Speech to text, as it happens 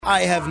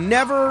I have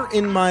never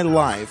in my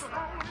life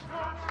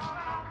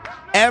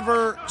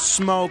ever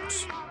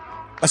smoked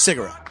a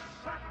cigarette.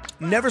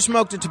 Never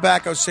smoked a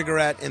tobacco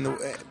cigarette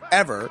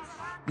ever.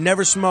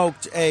 Never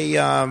smoked a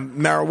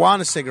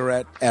marijuana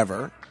cigarette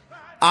ever.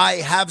 I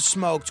have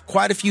smoked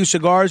quite a few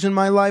cigars in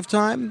my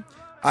lifetime.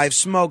 I've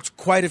smoked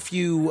quite a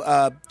few,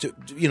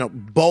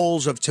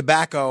 bowls of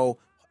tobacco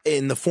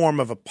in the form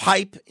of a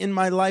pipe in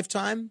my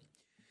lifetime.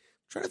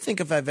 Trying to think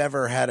if I've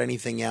ever had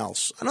anything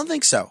else. I don't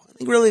think so. I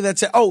think really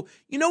that's it. Oh,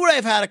 you know what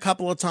I've had a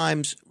couple of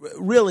times,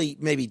 really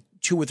maybe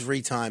 2 or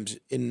 3 times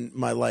in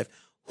my life?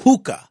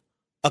 Hookah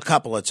a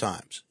couple of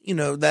times.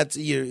 That's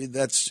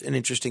an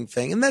interesting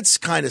thing. And that's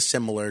kind of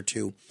similar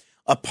to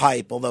a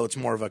pipe, although it's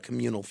more of a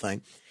communal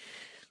thing.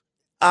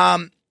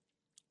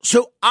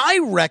 So I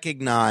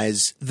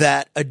recognize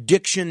that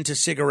addiction to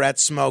cigarette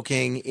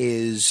smoking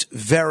is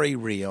very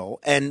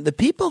real. And the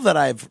people that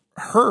I've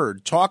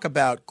heard talk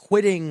about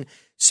quitting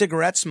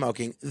cigarette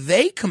smoking,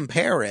 they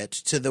compare it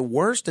to the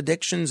worst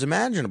addictions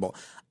imaginable.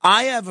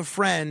 I have a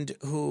friend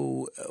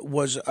who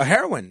was a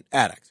heroin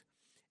addict,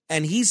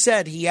 and he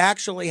said he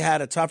actually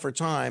had a tougher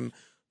time,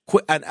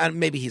 and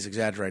maybe he's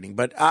exaggerating,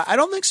 but I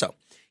don't think so.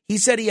 He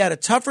said he had a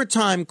tougher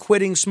time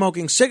quitting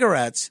smoking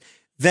cigarettes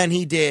than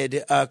he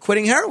did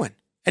quitting heroin,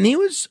 and he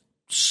was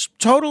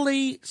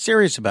totally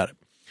serious about it.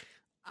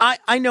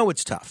 I know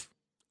it's tough.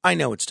 I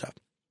know it's tough,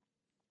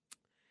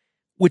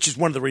 which is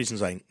one of the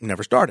reasons I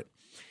never started.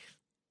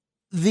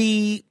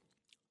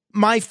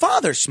 My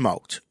father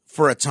smoked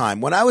for a time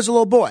when I was a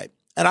little boy.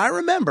 And I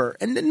remember,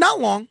 and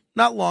not long,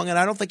 and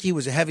I don't think he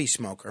was a heavy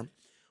smoker,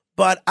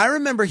 but I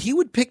remember he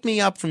would pick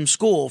me up from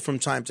school from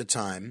time to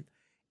time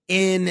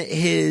in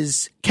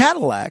his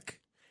Cadillac.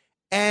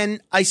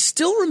 And I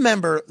still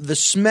remember the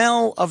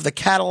smell of the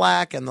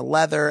Cadillac and the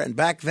leather. And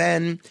back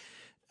then,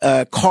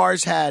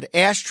 cars had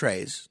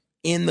ashtrays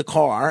in the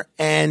car,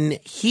 and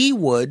he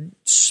would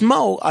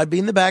smoke. I'd be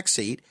in the back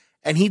seat,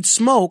 and he'd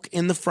smoke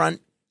in the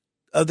front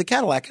of the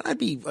Cadillac, and I'd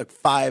be like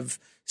 5,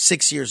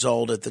 6 years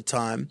old at the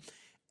time.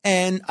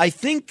 And I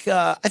think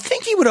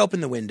he would open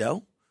the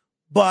window,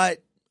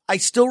 but I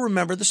still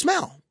remember the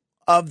smell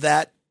of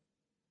that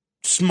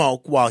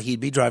smoke while he'd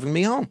be driving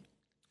me home.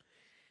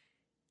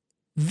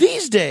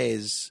 These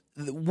days,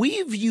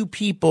 we view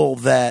people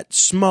that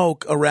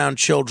smoke around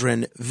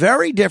children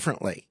very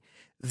differently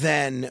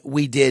than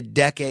we did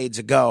decades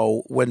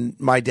ago when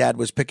my dad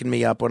was picking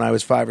me up when I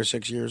was 5 or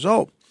 6 years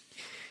old.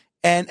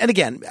 And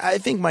again, I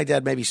think my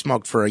dad maybe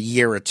smoked for a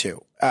year or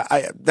two.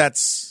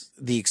 That's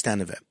the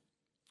extent of it.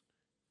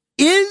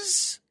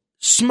 Is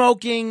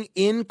smoking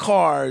in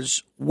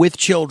cars with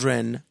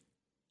children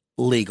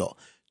legal?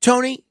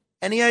 Tony,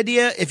 any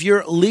idea if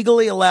you're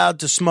legally allowed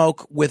to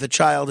smoke with a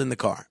child in the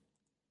car?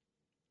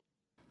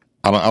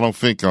 I don't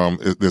think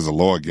there's a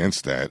law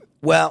against that.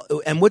 Well,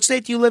 and what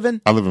state do you live in?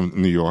 I live in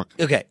New York.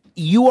 Okay.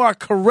 You are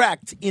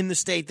correct in the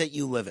state that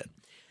you live in.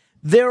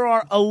 There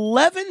are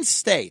 11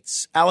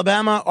 states,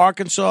 Alabama,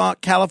 Arkansas,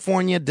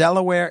 California,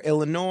 Delaware,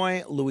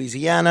 Illinois,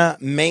 Louisiana,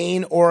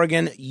 Maine,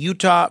 Oregon,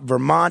 Utah,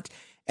 Vermont,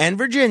 and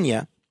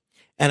Virginia,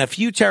 and a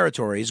few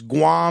territories,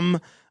 Guam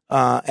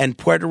and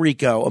Puerto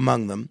Rico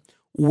among them,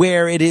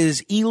 where it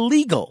is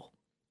illegal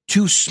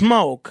to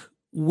smoke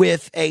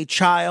with a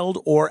child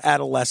or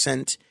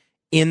adolescent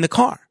in the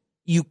car.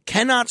 You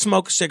cannot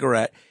smoke a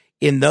cigarette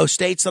in those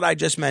states that I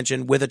just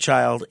mentioned with a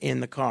child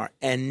in the car.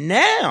 And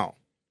now,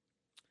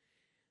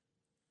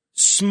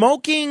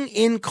 smoking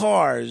in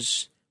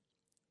cars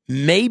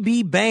may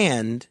be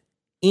banned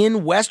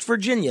in West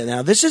Virginia.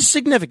 Now, this is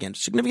significant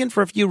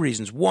for a few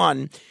reasons.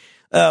 One,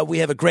 we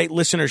have a great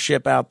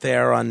listenership out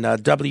there on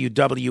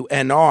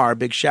WWNR.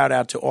 Big shout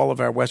out to all of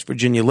our West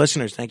Virginia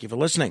listeners. Thank you for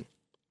listening.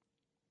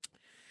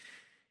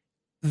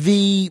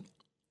 It's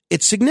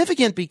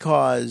significant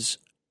because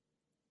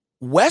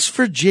West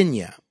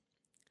Virginia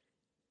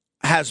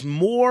has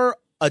more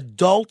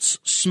adults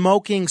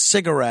smoking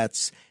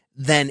cigarettes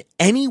than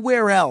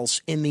anywhere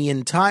else in the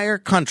entire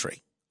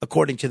country,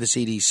 according to the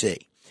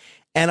CDC.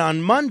 And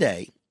on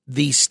Monday,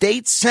 the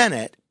state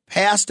Senate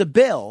passed a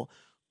bill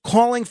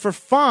calling for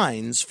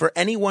fines for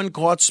anyone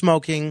caught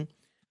smoking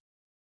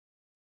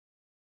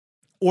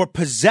or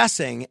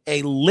possessing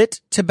a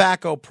lit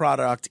tobacco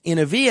product in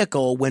a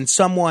vehicle when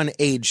someone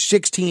age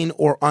 16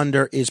 or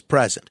under is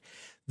present.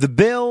 The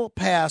bill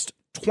passed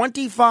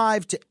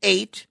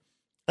 25-8.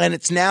 And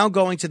it's now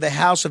going to the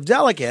House of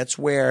Delegates,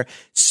 where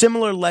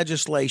similar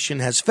legislation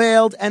has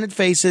failed and it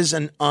faces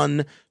an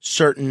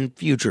uncertain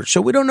future. So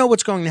we don't know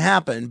what's going to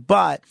happen.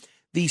 But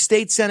the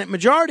state Senate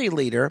Majority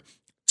Leader,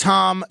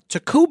 Tom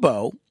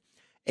Takubo,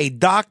 a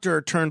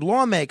doctor turned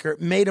lawmaker,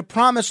 made a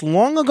promise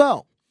long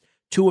ago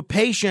to a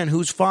patient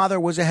whose father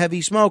was a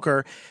heavy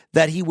smoker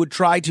that he would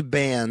try to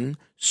ban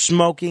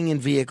smoking in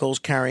vehicles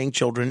carrying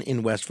children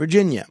in West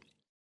Virginia.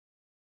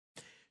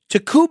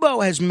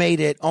 Takubo has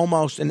made it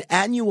almost an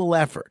annual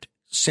effort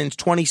since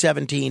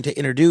 2017 to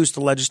introduce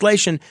the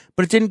legislation,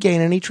 but it didn't gain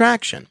any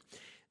traction.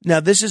 Now,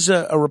 this is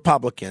a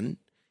Republican,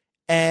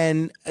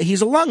 and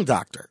he's a lung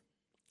doctor.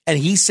 And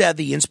he said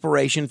the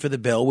inspiration for the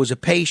bill was a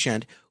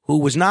patient who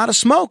was not a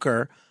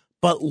smoker,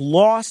 but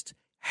lost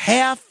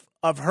half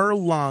of her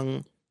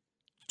lung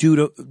due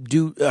to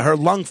her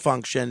lung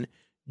function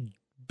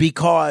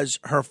because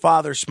her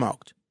father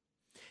smoked.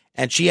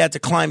 And she had to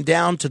climb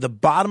down to the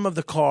bottom of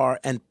the car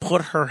and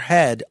put her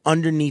head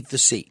underneath the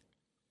seat.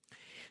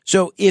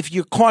 So if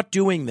you're caught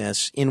doing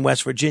this in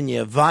West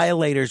Virginia,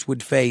 violators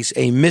would face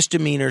a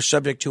misdemeanor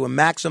subject to a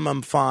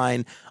maximum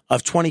fine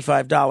of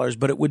 $25,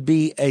 but it would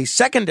be a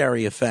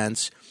secondary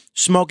offense,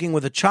 smoking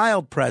with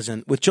children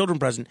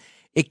present.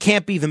 It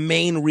can't be the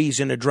main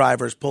reason a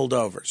driver is pulled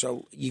over.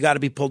 So you got to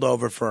be pulled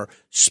over for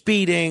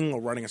speeding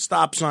or running a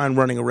stop sign,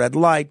 running a red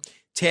light,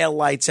 tail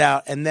lights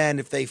out, and then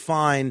if they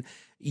find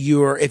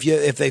you're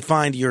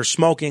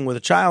smoking with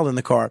a child in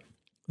the car,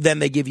 then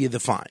they give you the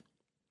fine.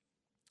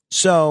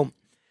 So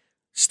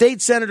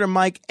State Senator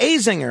Mike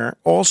Azinger,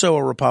 also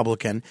a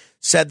Republican,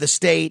 said the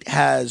state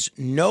has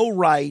no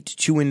right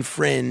to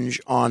infringe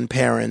on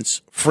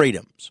parents'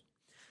 freedoms.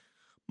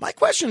 My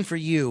question for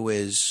you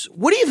is,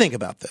 what do you think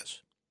about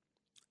this?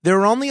 There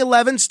are only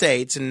 11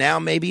 states, and now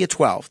maybe a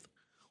 12th,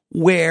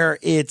 where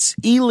it's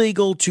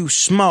illegal to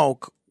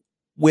smoke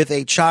with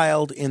a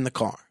child in the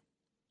car.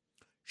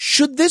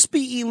 Should this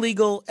be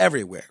illegal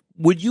everywhere?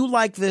 Would you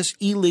like this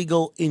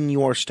illegal in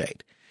your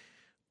state?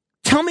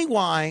 Tell me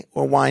why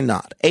or why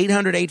not.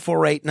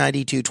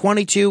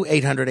 800-848-9222,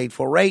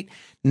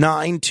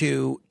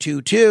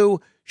 800-848-9222.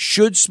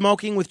 Should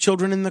smoking with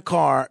children in the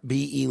car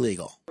be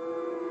illegal?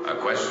 A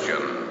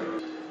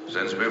question.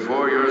 Since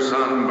before your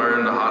sun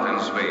burned hot in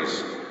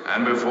space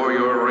and before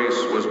your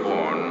race was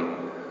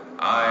born,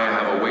 I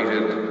have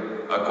awaited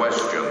a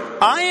question.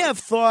 I have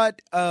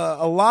thought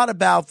a lot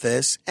about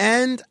this,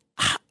 and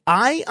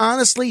I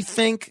honestly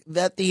think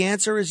that the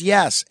answer is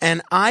yes.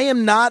 And I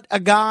am not a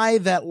guy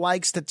that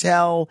likes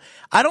to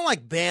I don't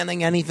like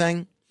banning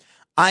anything.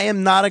 I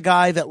am not a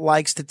guy that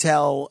likes to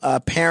tell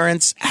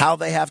parents how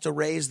they have to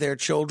raise their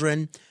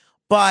children.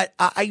 But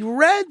I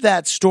read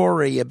that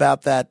story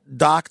about that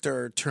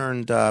doctor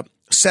turned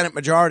Senate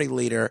Majority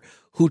Leader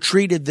who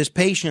treated this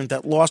patient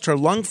that lost her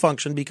lung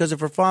function because of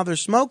her father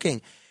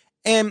smoking.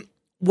 And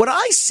what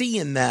I see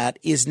in that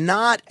is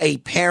not a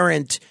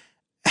parent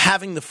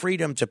having the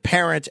freedom to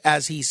parent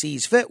as he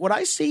sees fit. What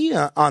I see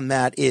on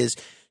that is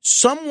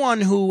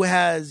someone who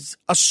has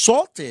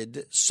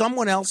assaulted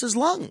someone else's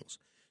lungs,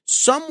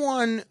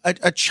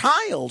 a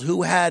child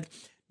who had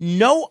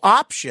no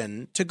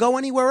option to go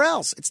anywhere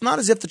else. It's not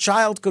as if the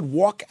child could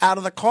walk out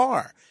of the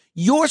car.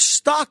 You're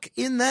stuck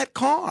in that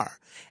car.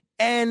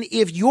 And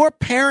if your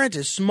parent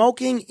is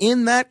smoking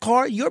in that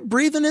car, you're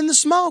breathing in the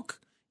smoke.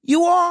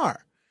 You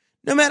are.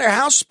 No matter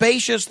how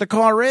spacious the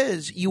car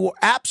is, you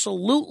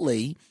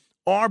absolutely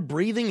are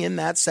breathing in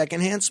that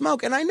secondhand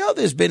smoke. And I know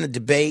there's been a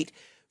debate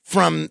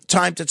from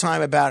time to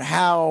time about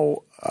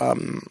how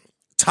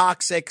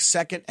toxic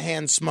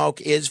secondhand smoke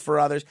is for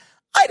others.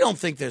 I don't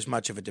think there's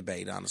much of a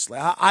debate, honestly.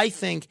 I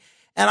think,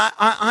 and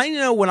I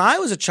know when I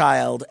was a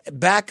child,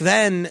 back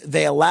then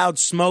they allowed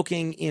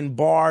smoking in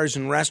bars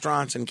and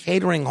restaurants and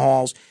catering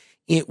halls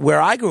where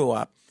I grew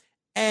up.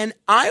 And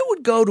I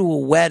would go to a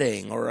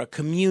wedding or a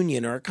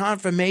communion or a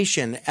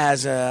confirmation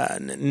as a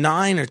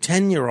 9 or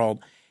 10-year-old,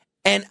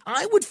 and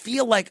I would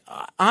feel like,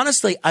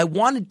 honestly, I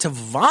wanted to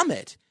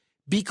vomit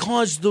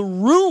because the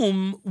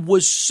room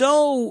was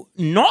so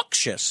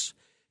noxious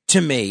to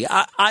me.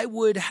 I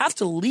would have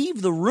to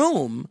leave the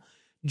room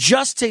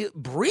just to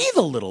breathe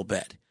a little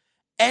bit.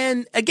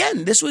 And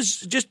again, this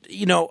was just,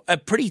 a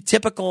pretty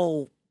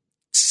typical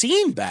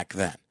scene back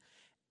then.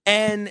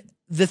 And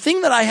the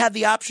thing that I had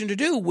the option to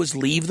do was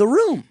leave the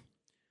room.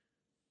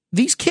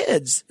 These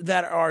kids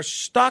that are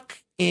stuck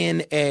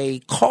in a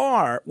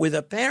car with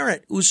a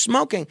parent who's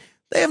smoking,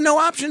 they have no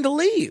option to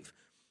leave.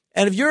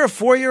 And if you're a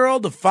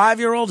 4-year-old, a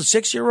 5-year-old, a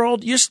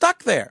 6-year-old, you're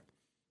stuck there.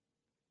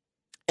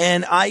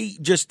 And I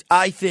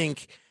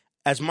think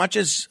as much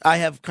as I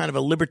have kind of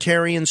a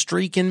libertarian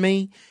streak in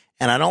me,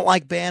 and I don't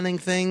like banning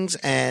things,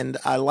 and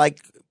I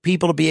like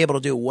people to be able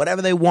to do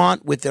whatever they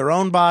want with their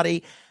own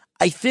body,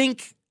 I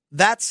think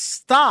that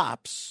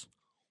stops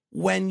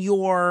when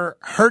you're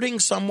hurting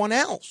someone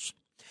else.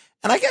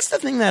 And I guess the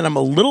thing that I'm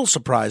a little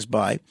surprised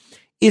by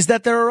is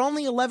that there are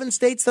only 11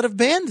 states that have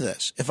banned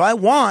this. If I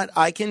want,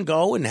 I can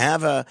go and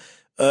have a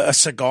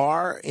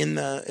cigar in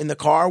the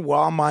car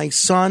while my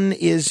son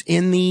is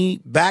in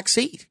the back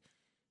seat.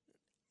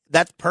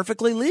 That's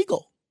perfectly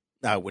legal.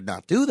 I would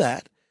not do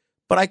that,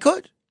 but I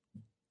could.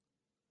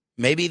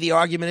 Maybe the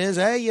argument is,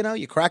 hey,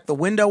 you crack the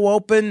window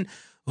open.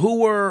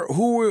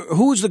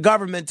 Who's the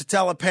government to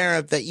tell a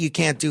parent that you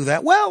can't do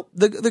that? Well,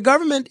 the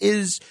government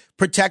is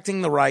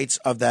protecting the rights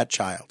of that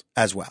child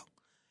as well.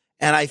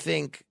 And I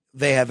think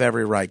they have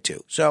every right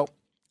to. So,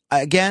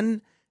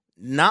 again,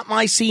 not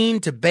my scene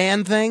to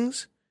ban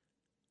things,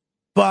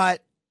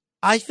 but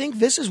I think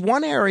this is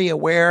one area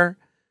where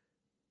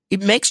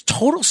it makes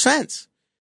total sense.